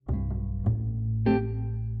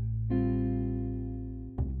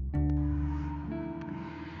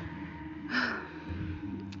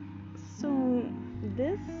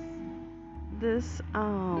this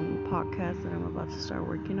podcast that I'm about to start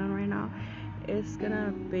working on right now is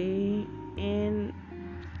gonna be in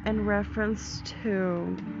reference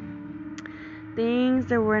to things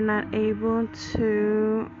that we're not able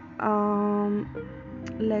to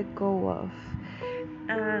let go of.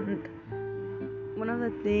 And one of the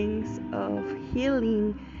things of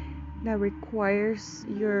healing that requires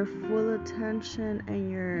your full attention and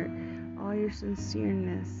your all your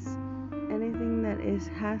sincereness. Anything that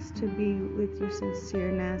has to be with your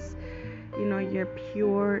sincereness, your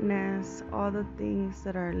pureness, all the things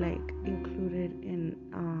that are like included in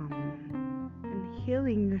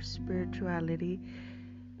healing your spirituality.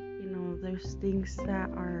 There's things that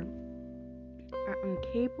are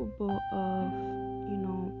incapable of,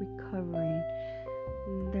 recovering.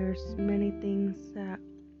 There's many things that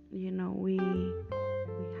we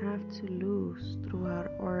have to lose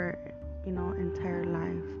throughout our entire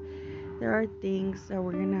life. There are things that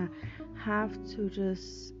we're gonna have to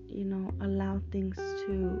just allow things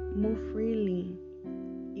to move freely,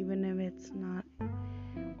 even if it's not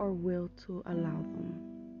our will to allow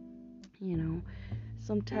them.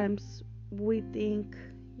 Sometimes we think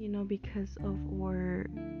because of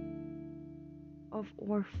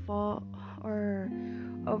our fault or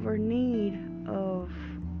of our need of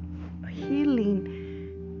healing,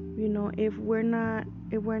 if we're not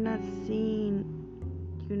seeing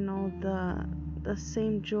the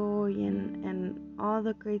same joy and all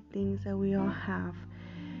the great things that we all have,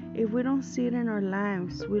 if we don't see it in our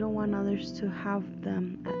lives, we don't want others to have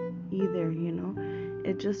them either.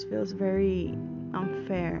 It just feels very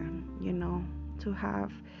unfair, to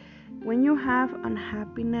have, when you have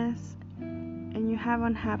unhappiness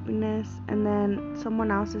and then someone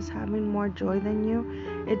else is having more joy than you,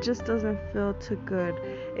 it just doesn't feel too good.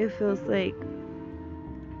 It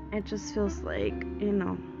just feels like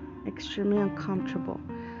extremely uncomfortable.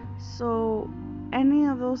 So any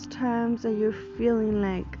of those times that you're feeling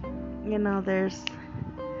like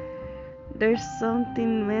there's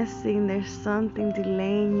something missing, there's something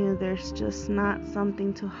delaying you, there's just not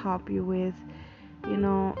something to help you with,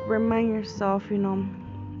 remind yourself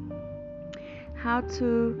how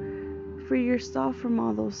to free yourself from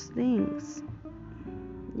all those things.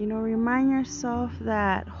 Remind yourself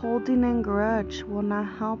that holding in grudge will not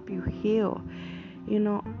help you heal.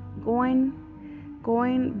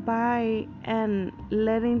 Going by and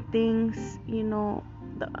letting things,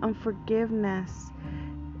 the unforgiveness,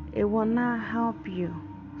 it will not help you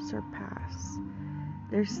surpass.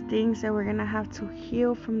 There's things that we're gonna have to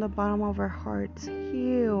heal from the bottom of our hearts.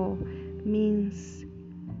 Heal means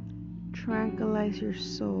tranquilize your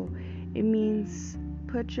soul. It means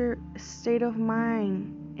put your state of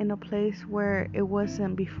mind in a place where it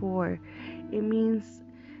wasn't before. It means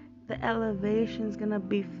the elevation is gonna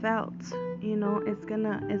be felt. It's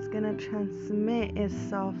gonna transmit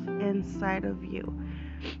itself inside of you.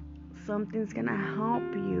 Something's gonna help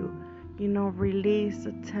you, release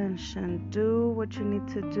the tension. Do what you need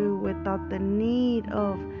to do without the need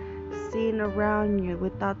of seeing around you,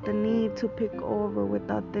 without the need to pick over,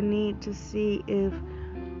 without the need to see if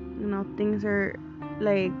things are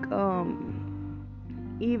like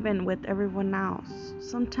even with everyone else.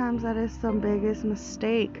 Sometimes that is the biggest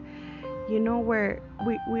mistake, where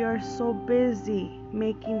we are so busy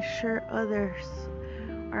making sure others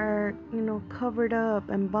are covered up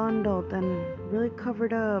and bundled and really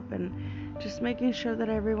covered up, and just making sure that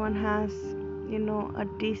everyone has a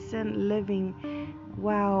decent living,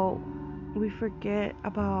 while we forget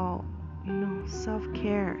about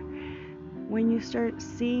self-care. When you start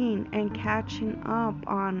seeing and catching up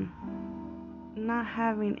on not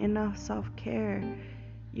having enough self-care,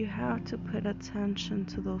 you have to put attention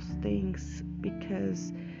to those things,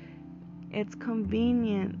 because it's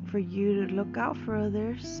convenient for you to look out for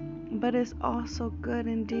others, but it's also good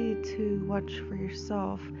indeed to watch for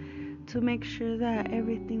yourself, to make sure that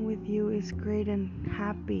everything with you is great and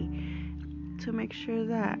happy, to make sure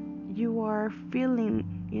that you are feeling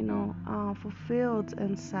fulfilled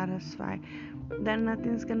and satisfied, that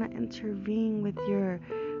nothing's gonna intervene with your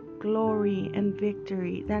glory and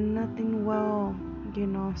victory, that nothing will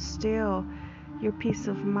steal your peace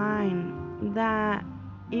of mind, that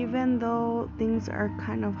even though things are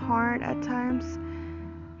kind of hard at times,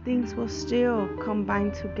 things will still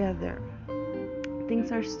combine together.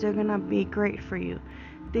 Things are still gonna be great for you.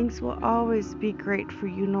 Things will always be great for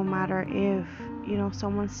you, no matter if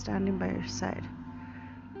someone's standing by your side.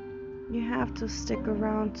 You have to stick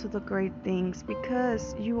around to the great things,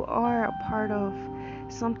 because you are a part of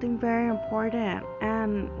something very important.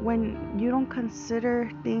 And when you don't consider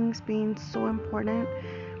things being so important,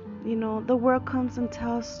 the world comes and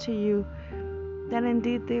tells to you that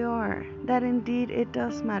indeed they are, that indeed it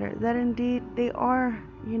does matter, that indeed they are,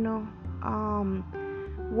 um,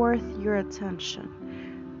 worth your attention.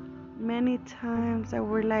 Many times that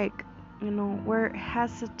we're like, we're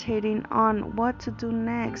hesitating on what to do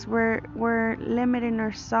next. We're limiting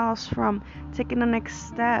ourselves from taking the next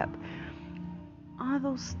step. All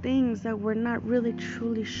those things that we're not really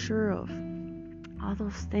truly sure of. All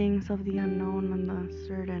those things of the unknown and the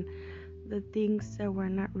uncertain. The things that we're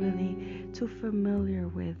not really too familiar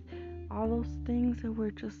with. All those things that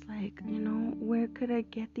we're just like, where could I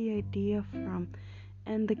get the idea from?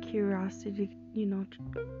 And the curiosity,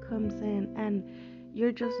 comes in, and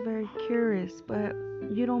you're just very curious, but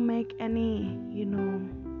you don't make any, you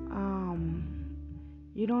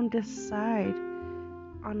don't decide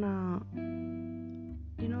on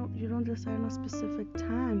you don't decide on a specific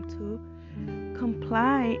time to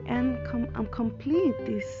comply and complete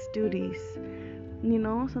these duties.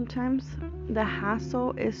 Sometimes the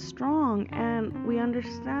hassle is strong, and we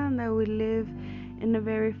understand that we live in a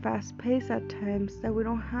very fast pace at times, that we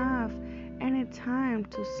don't have any time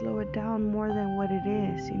to slow it down more than what it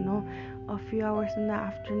is. A few hours in the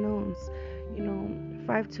afternoons,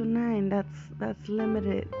 5 to 9, that's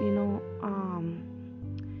limited.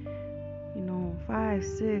 5,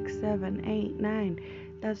 6, 7, 8, 9,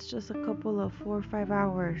 that's just a couple of 4 or 5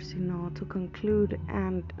 hours, to conclude.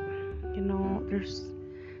 And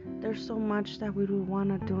there's so much that we would want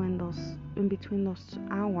to do in between those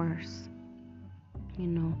hours.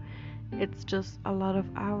 It's just a lot of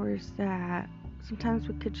hours that sometimes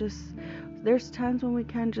there's times when we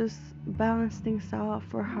can just balance things out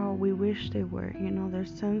for how we wish they were.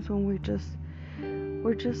 There's times when we're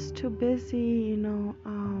just too busy,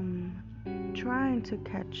 trying to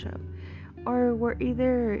catch up, or we're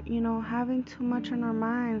either, having too much on our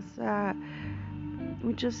minds that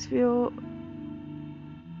we just feel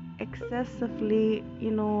excessively,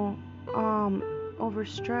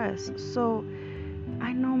 overstressed. So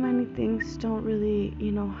I know many things don't really,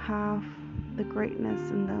 have the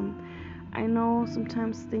greatness in them. I know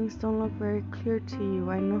sometimes things don't look very clear to you.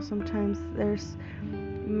 I know sometimes there's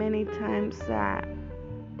many times that,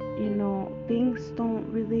 things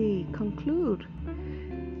don't really conclude,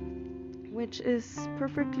 which is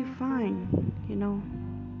perfectly fine.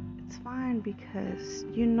 It's fine, because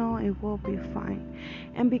it will be fine,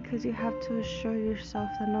 and because you have to assure yourself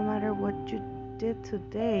that no matter what you did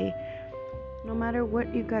today, no matter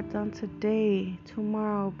what you got done today,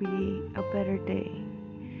 tomorrow will be a better day.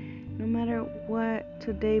 No matter what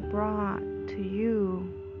today brought to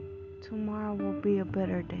you, tomorrow will be a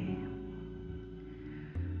better day.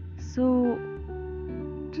 So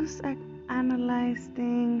just analyze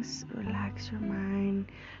things, relax your mind,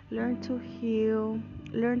 learn to heal,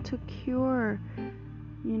 learn to cure,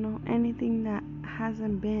 anything that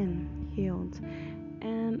hasn't been healed,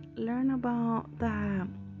 and learn about that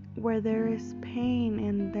where there is pain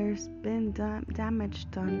and there's been damage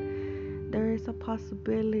done, there is a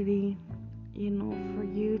possibility, for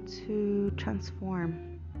you to transform.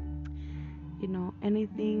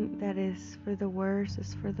 Anything that is for the worse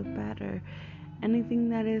is for the better. Anything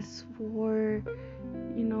that is for,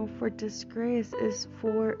 for disgrace is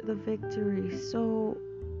for the victory. So,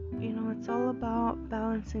 it's all about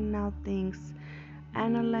balancing out things,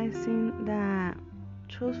 analyzing that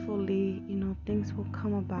truthfully, things will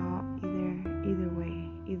come about either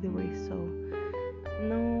way. So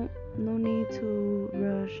no need to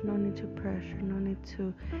rush, no need to pressure, no need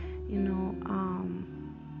to,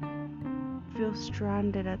 feel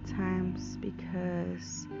stranded at times,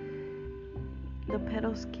 because the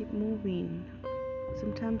petals keep moving.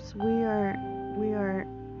 Sometimes we are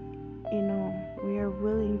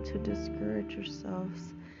willing to discourage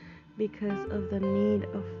ourselves because of the need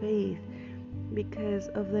of faith, because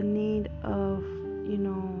of the need of,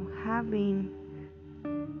 having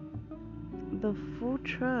the full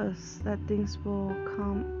trust that things will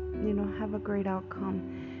come, have a great outcome.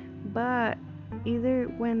 But either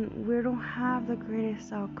when we don't have the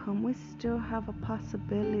greatest outcome, we still have a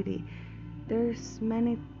possibility. There's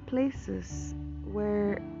many places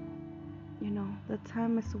where, the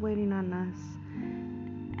time is waiting on us.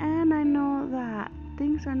 And I know that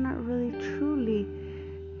things are not really truly,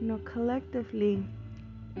 collectively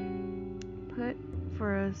put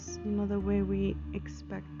for us, the way we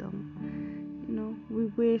expect them. We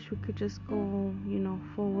wish we could just go,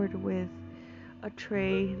 forward with a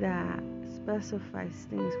tray that specifies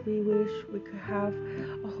things. We wish we could have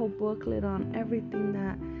a whole booklet on everything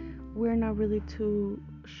that we're not really too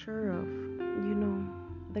sure of,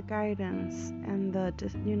 the guidance and the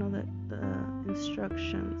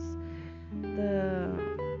instructions, the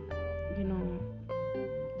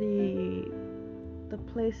the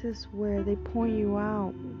places where they point you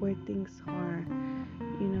out where things are,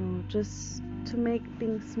 just to make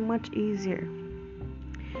things much easier.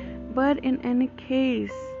 But in any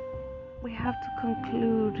case, we have to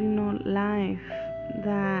conclude, life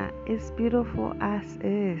that is beautiful as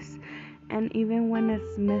is. And even when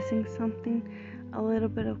it's missing something, a little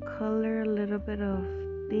bit of color, a little bit of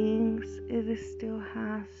things, still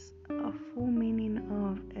has a full meaning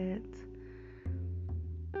of it.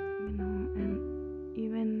 And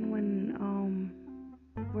even when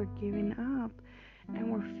we're giving up and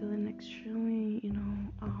we're feeling extremely,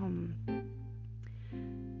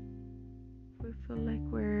 we feel like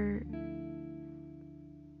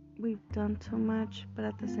we've done too much, but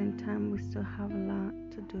at the same time we still have a lot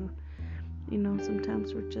to do.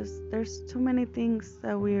 Sometimes there's too many things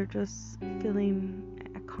that we are just feeling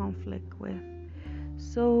a conflict with.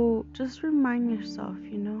 So just remind yourself,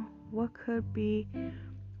 what could be,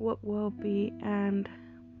 what will be, and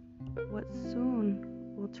what soon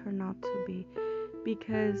will turn out to be,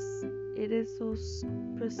 because it is those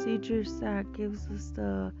procedures that gives us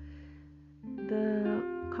the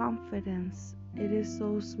confidence. It is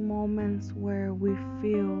those moments where we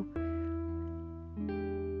feel,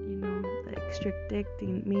 the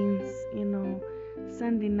extracting means,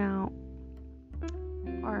 sending out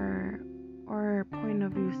our point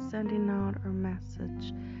of view, sending out our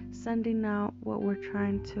message, sending out what we're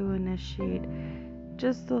trying to initiate.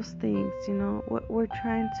 Just those things, what we're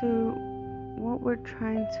trying to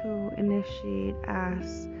initiate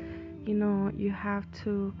as, you have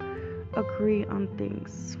to agree on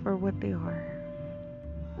things for what they are,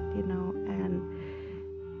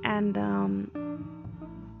 and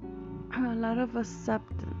a lot of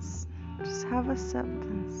acceptance. Just have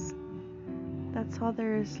acceptance. That's all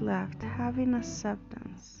there is left, having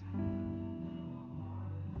acceptance.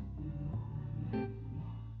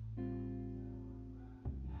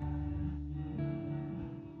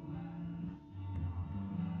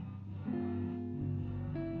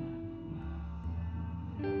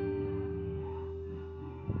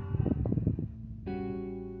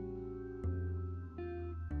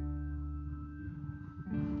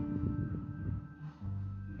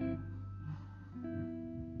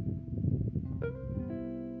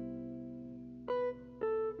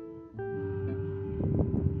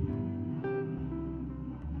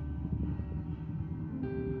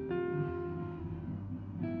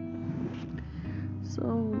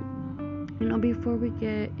 So, before we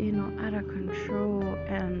get, out of control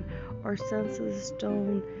and our senses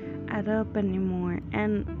don't add up anymore,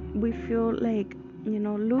 and we feel like,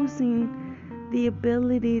 losing the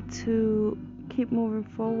ability to keep moving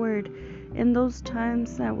forward, in those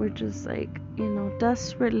times that we're just like,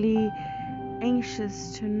 desperately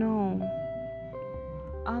anxious to know,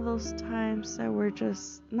 all those times that we're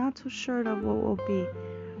just not too sure of what will be,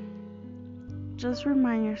 just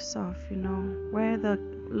remind yourself, where the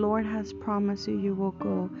Lord has promised you will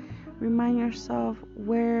go. Remind yourself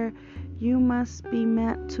where you must be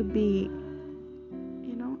meant to be.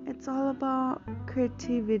 It's all about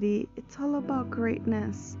creativity. It's all about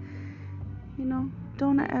greatness.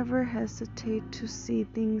 Don't ever hesitate to see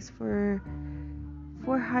things for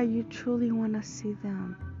how you truly want to see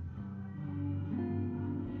them.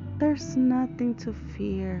 There's nothing to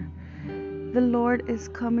fear. The Lord is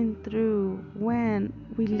coming through when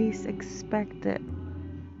we least expect it.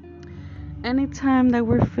 Anytime that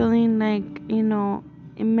we're feeling like,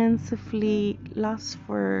 immensely lost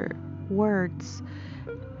for words,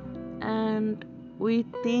 and we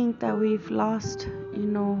think that we've lost,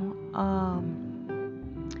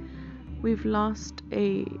 we've lost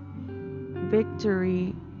a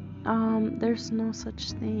victory, there's no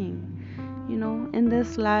such thing. In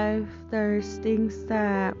this life, there's things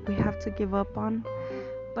that we have to give up on,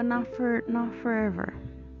 but not forever.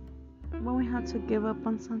 When we have to give up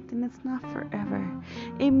on something, it's not forever.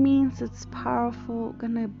 It means it's powerful,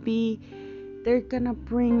 they're gonna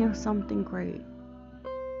bring you something great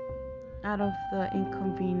out of the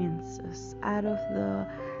inconveniences, out of the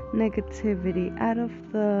negativity, out of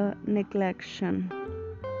the neglection,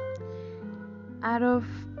 out of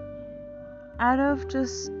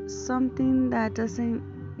just something that doesn't,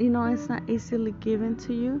 it's not easily given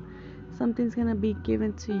to you. Something's gonna be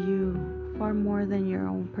given to you far more than your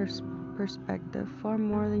own perspective, far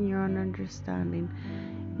more than your own understanding.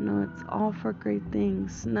 It's all for great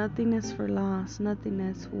things. Nothing is for loss. Nothing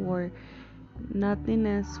is for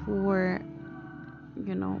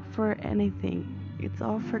for anything. It's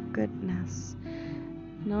all for goodness.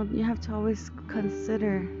 You have to always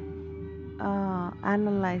consider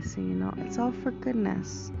analyzing. It's all for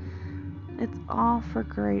goodness. It's all for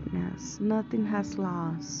greatness. Nothing has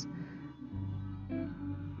loss.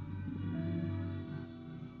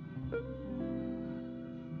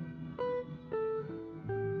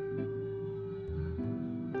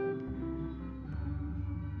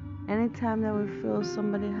 Anytime that we feel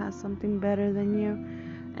somebody has something better than you,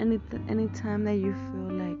 anytime that you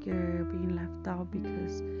feel like you're being left out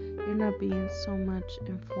because you're not being so much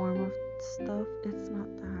informed of stuff, it's not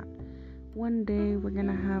that. One day we're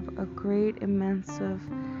gonna have a great, immense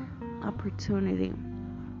opportunity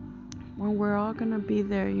when we're all gonna be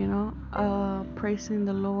there, praising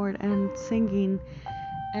the Lord and singing,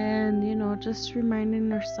 and just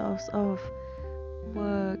reminding ourselves of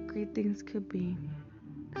what great things could be.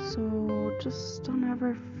 So just don't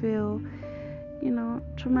ever feel,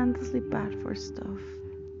 tremendously bad for stuff.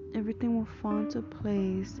 Everything will fall into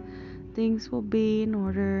place. Things will be in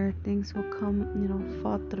order. Things will come,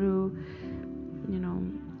 fall through.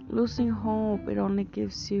 Losing hope, it only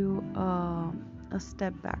gives you a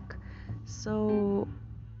step back. So,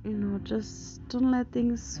 just don't let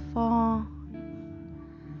things fall.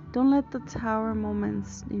 Don't let the tower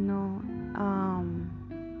moments,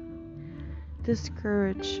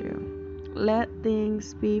 discourage you. Let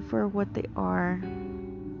things be for what they are,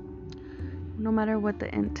 no matter what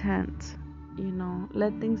the intent.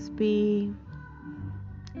 Let things be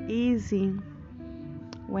easy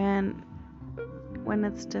when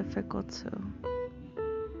it's difficult too,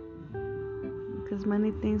 because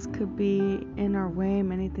many things could be in our way.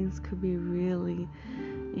 Many things could be really,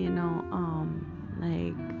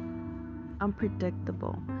 like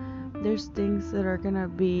unpredictable. There's things that are gonna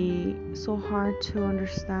be so hard to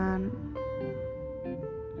understand.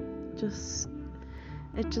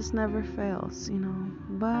 It just never fails,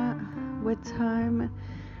 but with time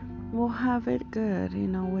we'll have it good.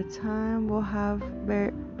 With time we'll have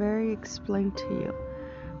very explained to you.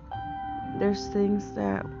 There's things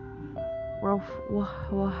that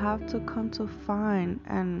we'll have to come to find,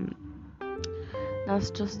 and that's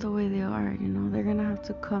just the way they are. They're gonna have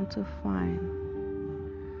to come to find.